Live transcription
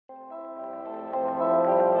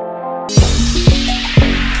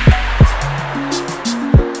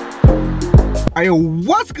Alright, yo,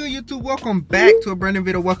 what's good YouTube? Welcome back to a brand new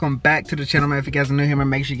video. Welcome back to the channel, man. If you guys are new here, man,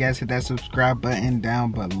 make sure you guys hit that subscribe button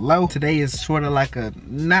down below. Today is sort of like a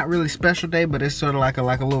not really special day, but it's sort of like a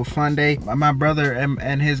little fun day. My brother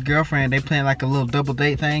and his girlfriend, they playing like a little double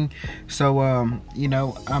date thing. So you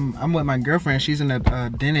know, I'm with my girlfriend. She's in a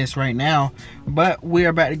dentist right now, but we're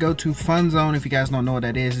about to go to Fun Zone. If you guys don't know what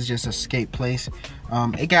that is, it's just a skate place.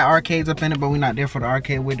 It got arcades up in it, but we're not there for the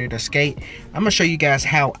arcade. We're there to skate. I'm gonna show you guys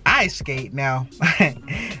how I skate now.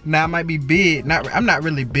 Now I might be big. I'm not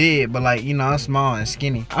really big, but like, you know, I'm small and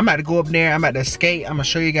skinny. I'm about to go up there. I'm about to skate. I'm gonna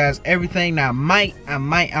show you guys everything. Now I might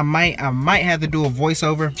have to do a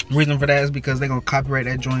voiceover. Reason for that is because they're gonna copyright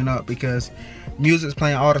that joint up because music's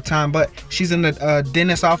playing all the time. But she's in the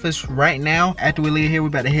dentist office right now. After we leave here, we're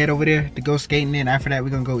about to head over there to go skating. And after that,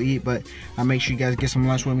 we're gonna go eat. But I'll make sure you guys get some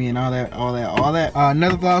lunch with me and all that.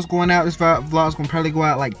 Another vlog's going out. This vlog's gonna probably go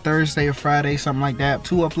out like Thursday or Friday, something like that.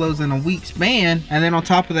 2 uploads in a week span. And then on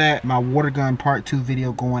top of that, my water gun part 2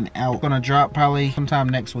 video going out. Gonna drop probably sometime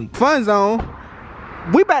next week. Fun Zone.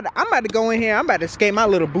 I'm about to go in here. I'm about to skate my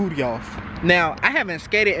little booty off. Now, I haven't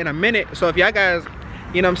skated in a minute, so if y'all guys,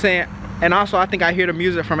 you know what I'm saying, and also I think I hear the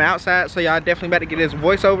music from outside, so y'all definitely about to get this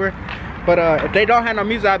voiceover. But if they don't have no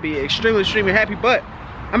music, I'd be extremely happy. But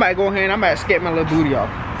I'm about to go ahead and I'm about to skate my little booty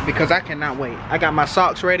off because I cannot wait. I got my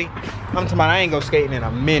socks ready. I'm talking about I ain't go skating in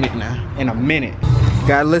a minute now. In a minute.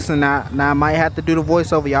 Gotta listen now. Now I might have to do the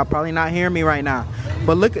voiceover. Y'all probably not hearing me right now.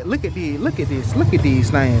 But look at these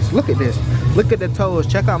things. Look at this. Look at the toes.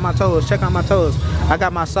 Check out my toes. Check out my toes. I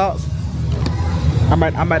got my socks. I'm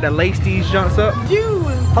about to lace these jumps up. You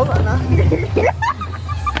hold on now.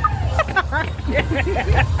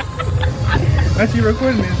 That's you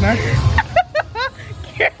recording this, now.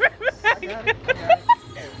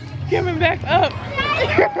 Give me back up.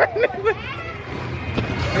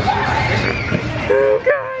 Oh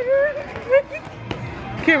God.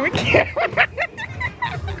 Camera.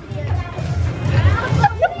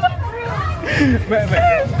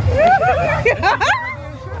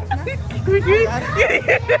 You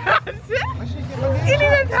need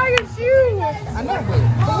to tie your shoe. I know, but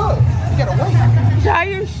look, you gotta wait. Tie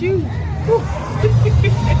your shoe.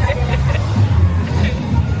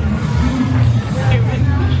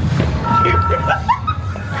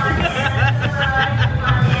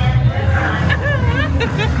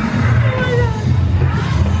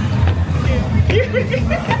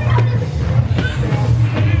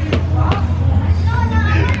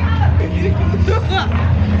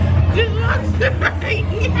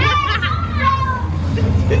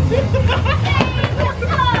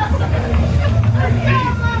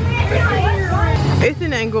 It's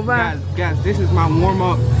an angle, guys, this is my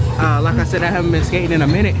warm-up. Like I said, I haven't been skating in a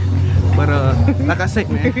minute, but like I said,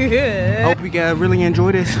 man, I hope you guys really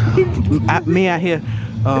enjoy this. Me out here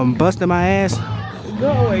busting my ass.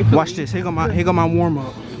 Go away, watch this. Here go my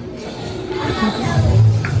warm-up.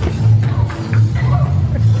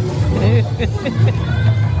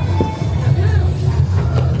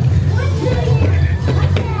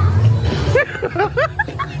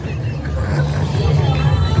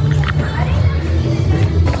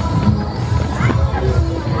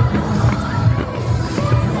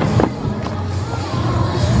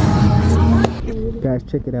 Guys,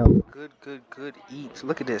 check it out. Good eats.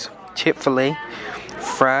 Look at this. Chick-fil-A,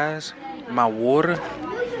 fries, my water,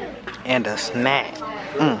 and a snack.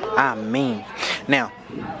 I mean. Now,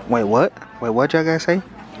 wait, what? Wait, what y'all guys say?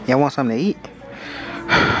 Y'all want something to eat?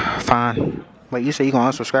 Fine. Wait, you say you gonna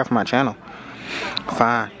unsubscribe from my channel?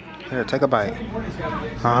 Fine. Here, take a bite.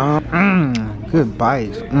 Good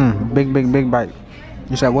bites. Big bite.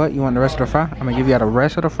 You said what? You want the rest of the fry? I'm gonna give you the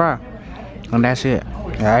rest of the fry. And that's it.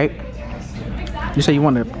 Alright? You say you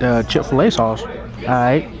want the Chick-fil-A sauce.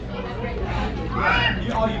 Alright.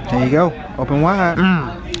 There you go. Open wide.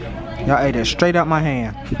 Y'all ate it straight out my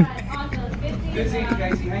hand.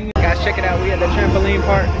 Guys, check it out. We at the trampoline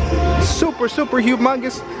park. Super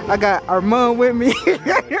humongous. I got our mom with me. I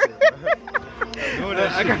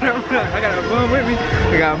got our mom with me.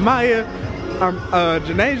 I got Maya,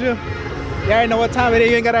 Janasia. Y'all already know what time it is.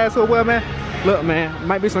 You ain't gotta ask so well, man. Look, man,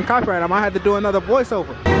 might be some copyright. I might have to do another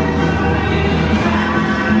voiceover.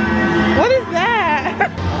 What is that?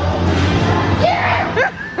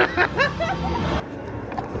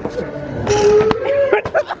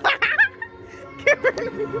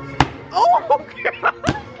 Oh, God.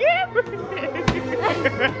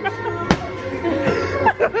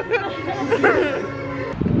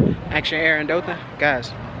 Action Aaron Dothan.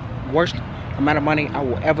 Guys, worst amount of money I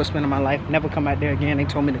will ever spend in my life. Never come back there again. They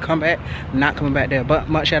told me to come back. I'm not coming back there. But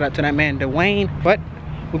much shout out to that man, Dwayne. But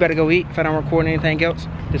we better go eat. If I don't record anything else,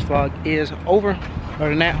 this vlog is over. Other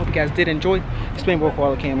than that, hope you guys did enjoy. It's been Work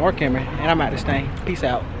While I Can, more camera, and I'm out this thing. Peace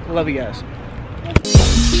out. Love you guys.